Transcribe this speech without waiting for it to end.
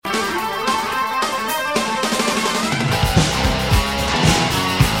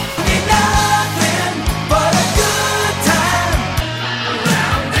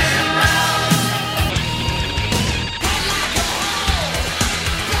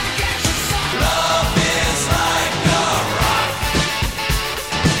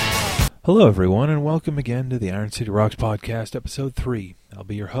Hello, everyone, and welcome again to the Iron City Rocks Podcast, Episode 3. I'll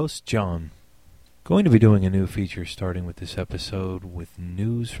be your host, John. Going to be doing a new feature starting with this episode with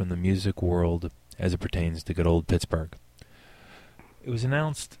news from the music world as it pertains to good old Pittsburgh. It was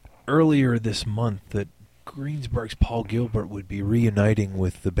announced earlier this month that Greensburg's Paul Gilbert would be reuniting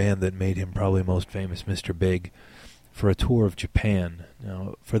with the band that made him probably most famous, Mr. Big, for a tour of Japan.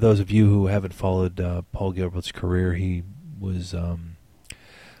 Now, for those of you who haven't followed Paul Gilbert's career, he was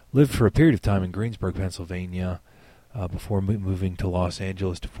lived for a period of time in Greensburg, Pennsylvania, before moving to Los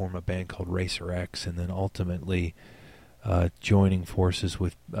Angeles to form a band called Racer X, and then ultimately joining forces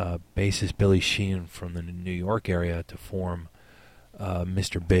with bassist Billy Sheehan from the New York area to form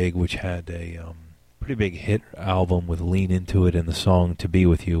Mr. Big, which had a pretty big hit album with Lean Into It and the song To Be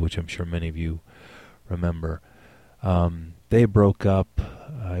With You, which I'm sure many of you remember. They broke up,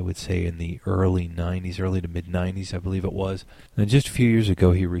 I would say, in the early to mid-90s, I believe it was. And just a few years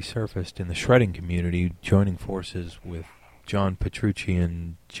ago, he resurfaced in the shredding community, joining forces with John Petrucci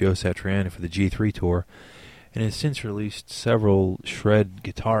and Joe Satriani for the G3 tour, and has since released several shred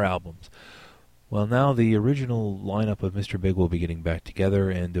guitar albums. Well, now the original lineup of Mr. Big will be getting back together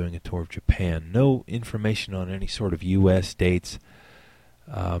and doing a tour of Japan. No information on any sort of U.S. dates.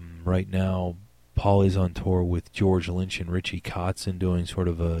 Right now, Paul is on tour with George Lynch and Richie Kotzen doing sort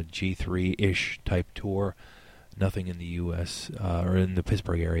of a G3-ish type tour. Nothing in the U.S. Or in the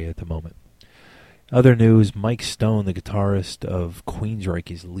Pittsburgh area at the moment. Other news, Mike Stone, the guitarist of Queensryche,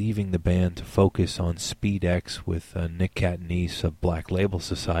 is leaving the band to focus on Speed X with Nick Catanese of Black Label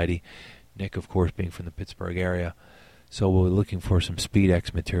Society. Nick, of course, being from the Pittsburgh area. So we'll be looking for some Speed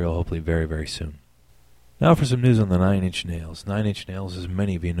X material hopefully very, very soon. Now for some news on the Nine Inch Nails. Nine Inch Nails, as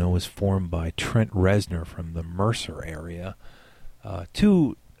many of you know, was formed by Trent Reznor from the Mercer area.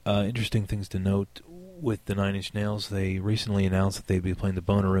 Two interesting things to note with the Nine Inch Nails. They recently announced that they'd be playing the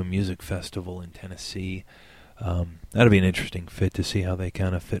Bonnaroo Music Festival in Tennessee. That'll be an interesting fit to see how they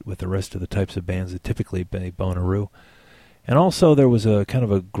kind of fit with the rest of the types of bands that typically play Bonnaroo. And also there was a kind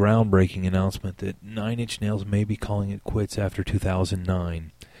of a groundbreaking announcement that Nine Inch Nails may be calling it quits after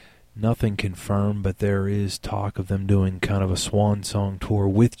 2009. Nothing confirmed, but there is talk of them doing kind of a swan song tour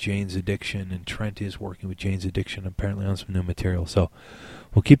with Jane's Addiction, and Trent is working with Jane's Addiction apparently on some new material. So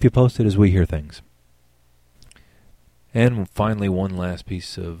we'll keep you posted as we hear things. And finally, one last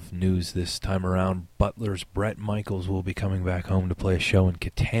piece of news this time around. Butler's Bret Michaels will be coming back home to play a show in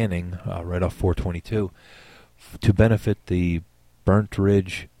Katanning right off 422 to benefit the Burnt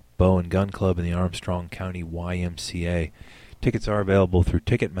Ridge Bow and Gun Club and the Armstrong County YMCA. Tickets are available through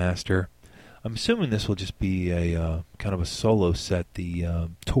Ticketmaster. I'm assuming this will just be a kind of a solo set. The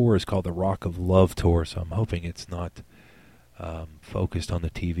tour is called the Rock of Love Tour, so I'm hoping it's not focused on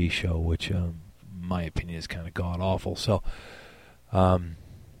the TV show, which, in my opinion, is kind of god-awful. So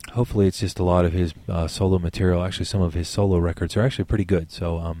hopefully it's just a lot of his solo material. Actually, some of his solo records are actually pretty good.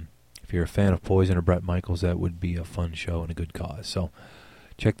 So if you're a fan of Poison or Bret Michaels, that would be a fun show and a good cause. So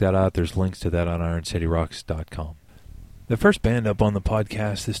check that out. There's links to that on IronCityRocks.com. The first band up on the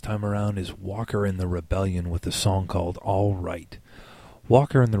podcast this time around is Walker and the Rebellion with a song called All Right.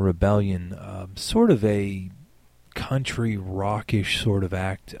 Walker and the Rebellion, sort of a country rockish sort of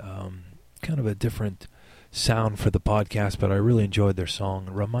act, kind of a different sound for the podcast, but I really enjoyed their song.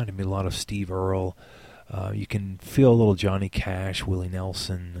 It reminded me a lot of Steve Earle. You can feel a little Johnny Cash, Willie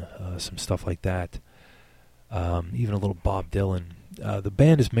Nelson, some stuff like that. Even a little Bob Dylan. The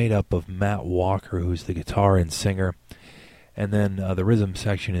band is made up of Matt Walker, who's the guitar and singer. And then the rhythm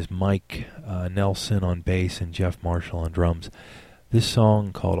section is Mike Nelson on bass and Jeff Marshall on drums. This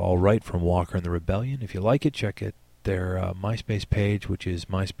song called All Right from Walker and the Rebellion. If you like it, check it. Their MySpace page, which is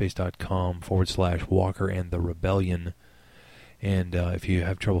myspace.com/Walker and the Rebellion. And if you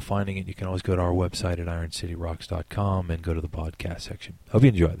have trouble finding it, you can always go to our website at IronCityRocks.com and go to the podcast section. Hope you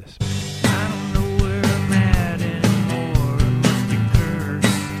enjoy this. I don't know where I'm at anymore. It must be cursed.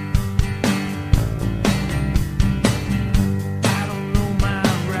 I don't know my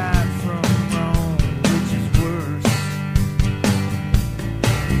right from wrong, which is worse.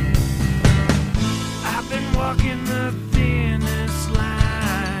 I've been walking the thinnest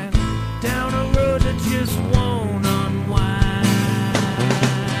line down a road that just won't unwind.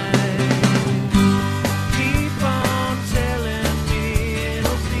 Keep on telling me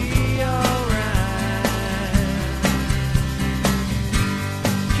it'll be alright.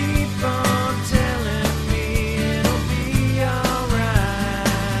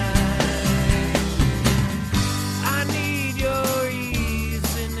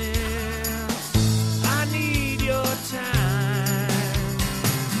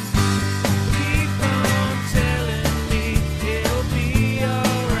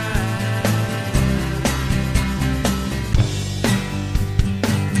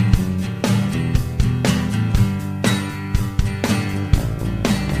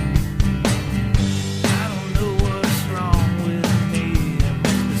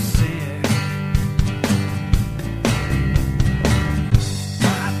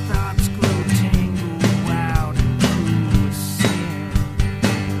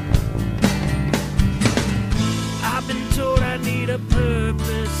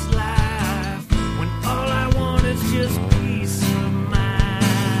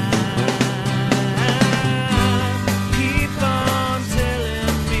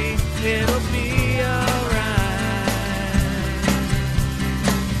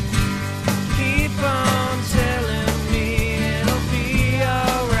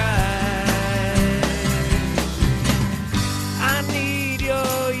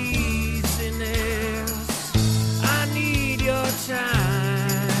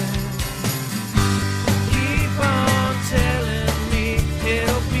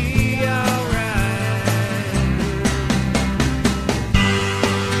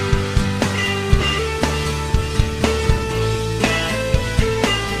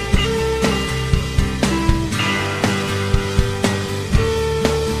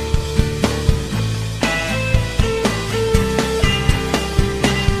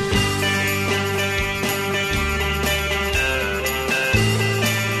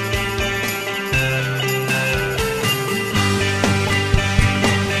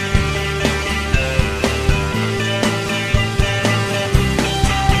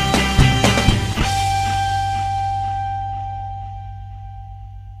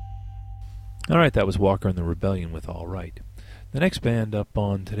 Alright, that was Walker and the Rebellion with All Right. The next band up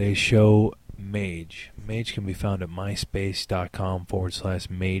on today's show, Mage. Mage can be found at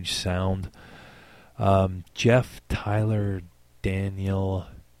myspace.com/Mage Sound. Jeff, Tyler, Daniel,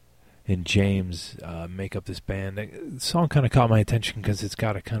 and James make up this band. The song kind of caught my attention because it's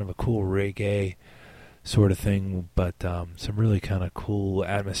got a kind of a cool reggae sort of thing, but some really kind of cool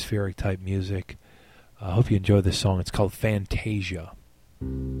atmospheric type music. I hope you enjoy this song. It's called Fantasia.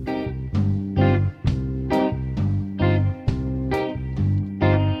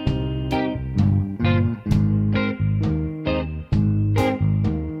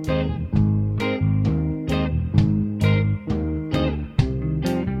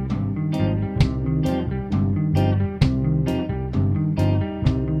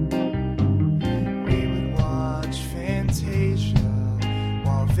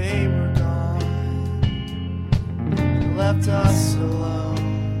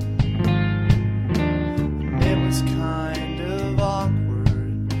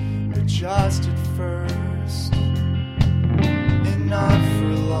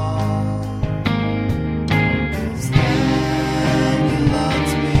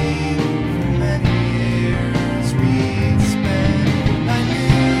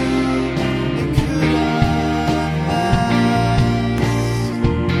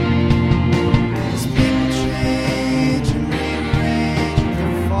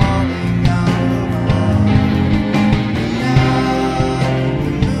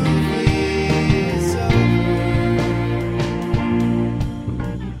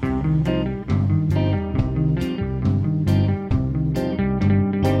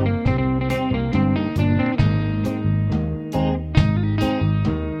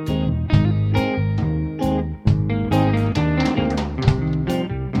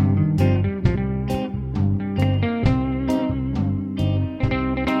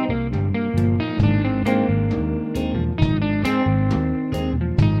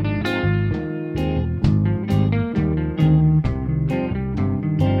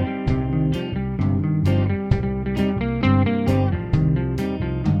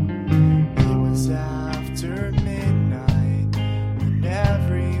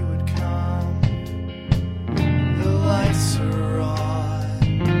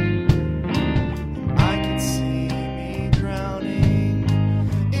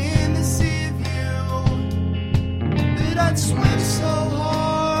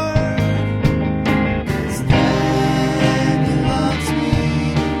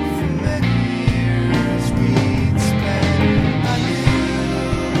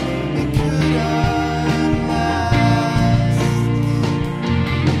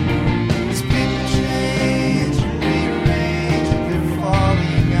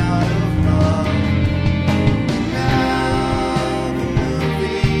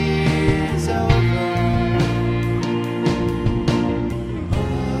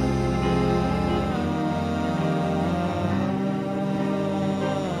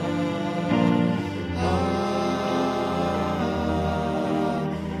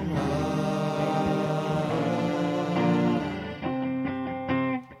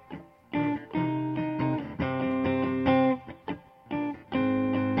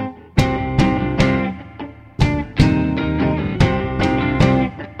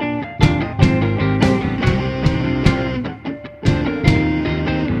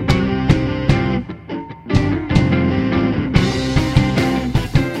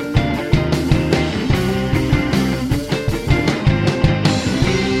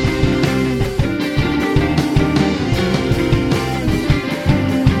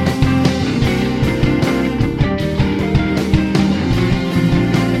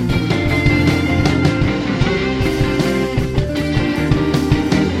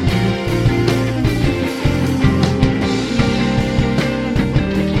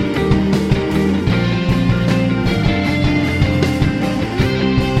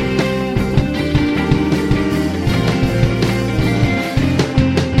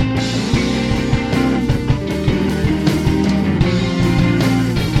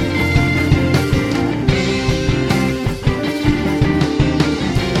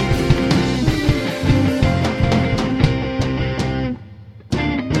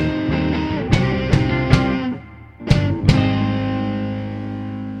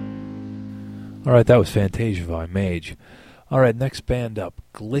 Alright, that was Fantasia by Mage. Alright, next band up,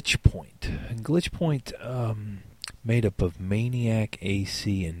 Glitch Point. And Glitch Point, made up of Maniac,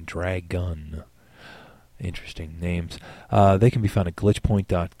 AC, and Dragun. Interesting names. They can be found at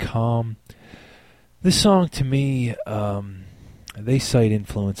glitchpoint.com. This song, to me, they cite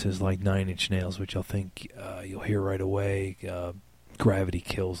influences like Nine Inch Nails, which I think you'll hear right away. Gravity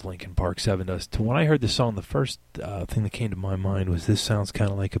Kills Linkin Park, Seven Dust. When I heard the song, the first thing that came to my mind was this sounds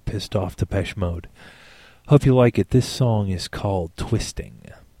kind of like a pissed off Depeche Mode. Hope you like it. This song is called Twisting.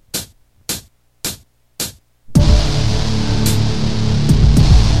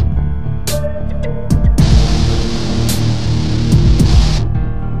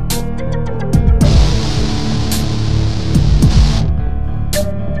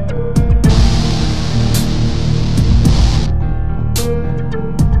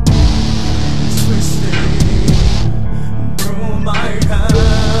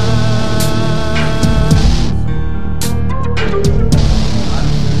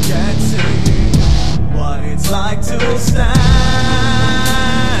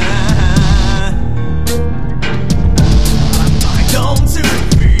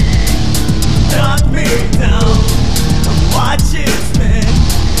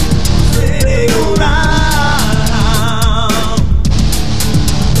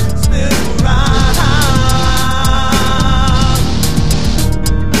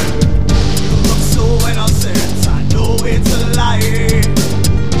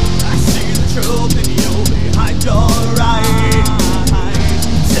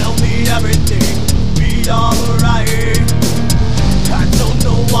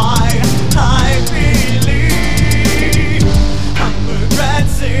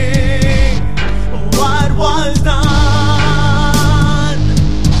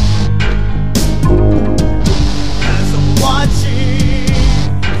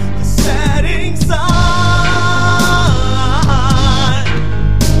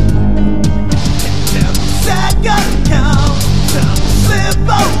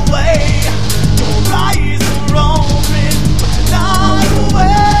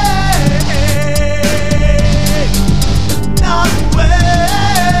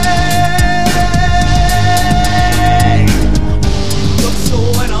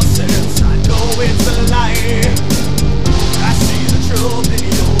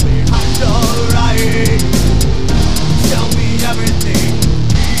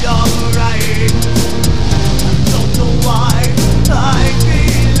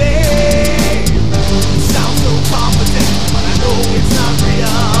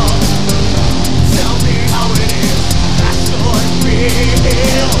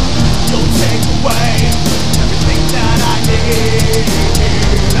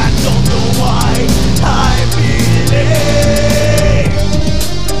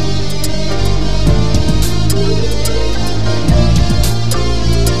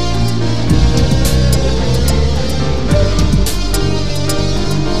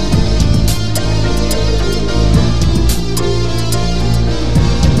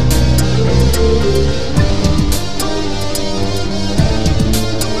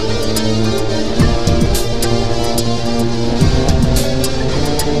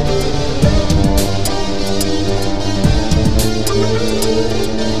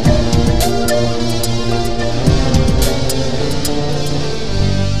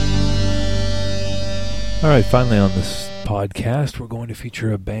 Alright, finally on this podcast, we're going to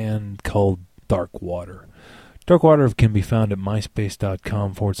feature a band called Dark Water. Dark Water can be found at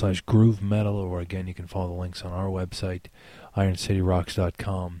myspace.com/groove metal, or again, you can follow the links on our website,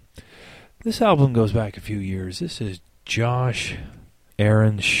 ironcityrocks.com. This album goes back a few years. This is Josh,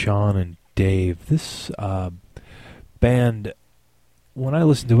 Aaron, Sean, and Dave. This band, when I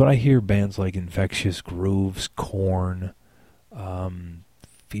listen to it, I hear bands like Infectious Grooves, Korn,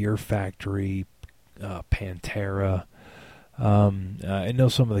 Fear Factory, Pantera. I know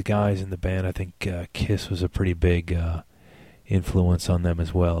some of the guys in the band. I think Kiss was a pretty big influence on them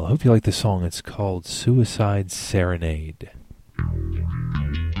as well. I hope you like the song. It's called Suicide Serenade.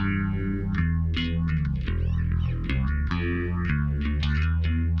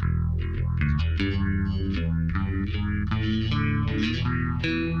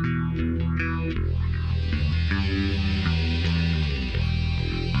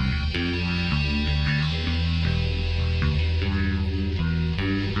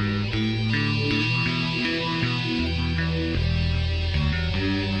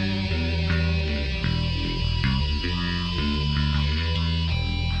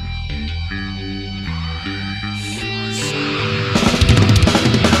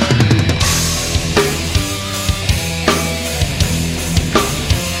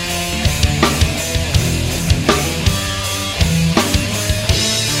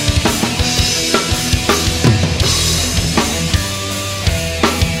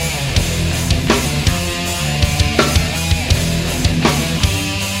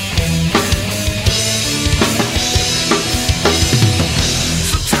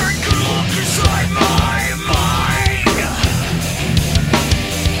 So take a look inside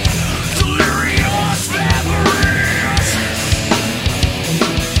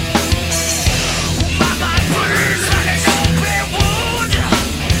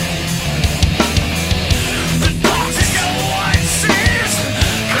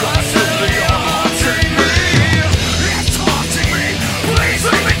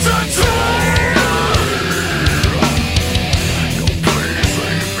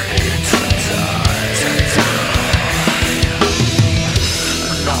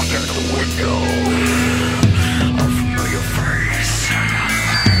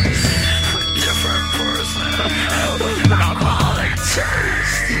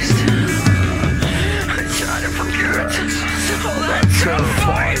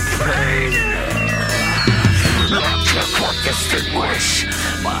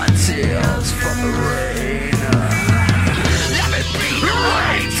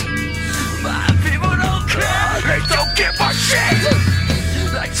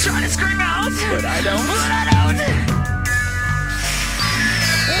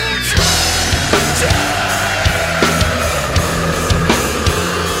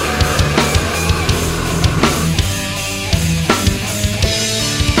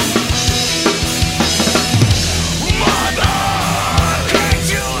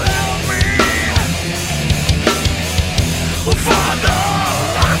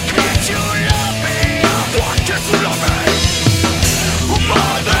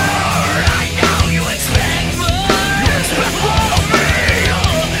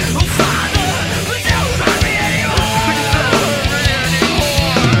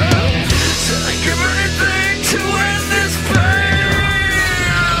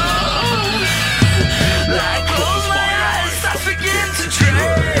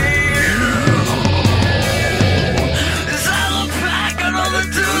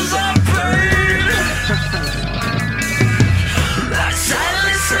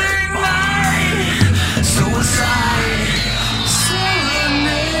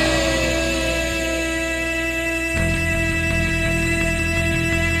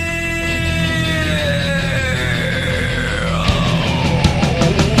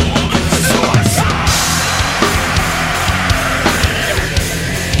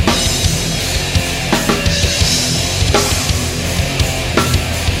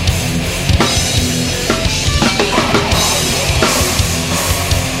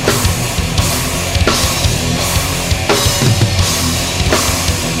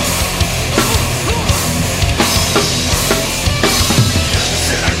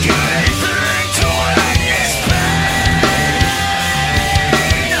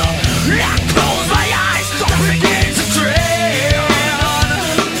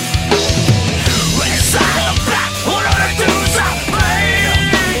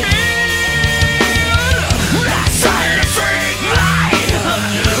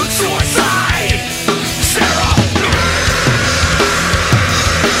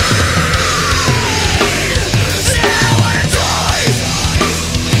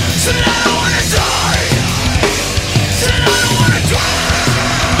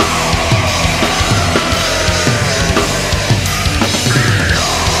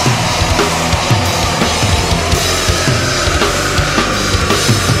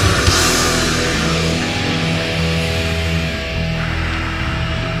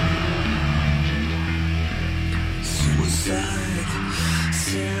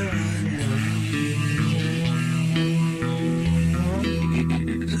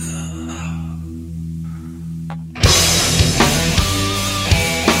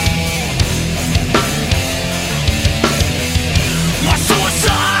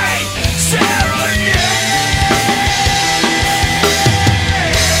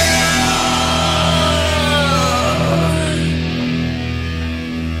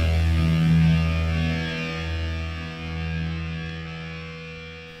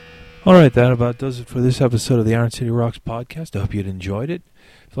Alright, that about does it for this episode of the Iron City Rocks podcast. I hope you'd enjoyed it.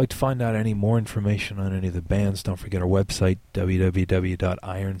 If you'd like to find out any more information on any of the bands, don't forget our website,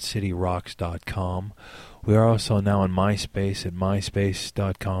 www.ironcityrocks.com. We are also now on MySpace at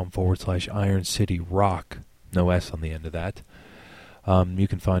myspace.com/IronCityRock. No S on the end of that. You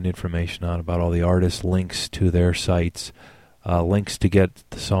can find information out about all the artists, links to their sites, links to get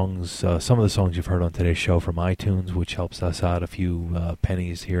the songs, some of the songs you've heard on today's show from iTunes, which helps us out a few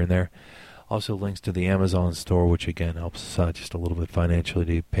pennies here and there. Also links to the Amazon store, which again helps us out just a little bit financially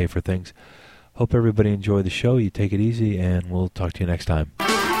to pay for things. Hope everybody enjoyed the show. You take it easy, and we'll talk to you next time.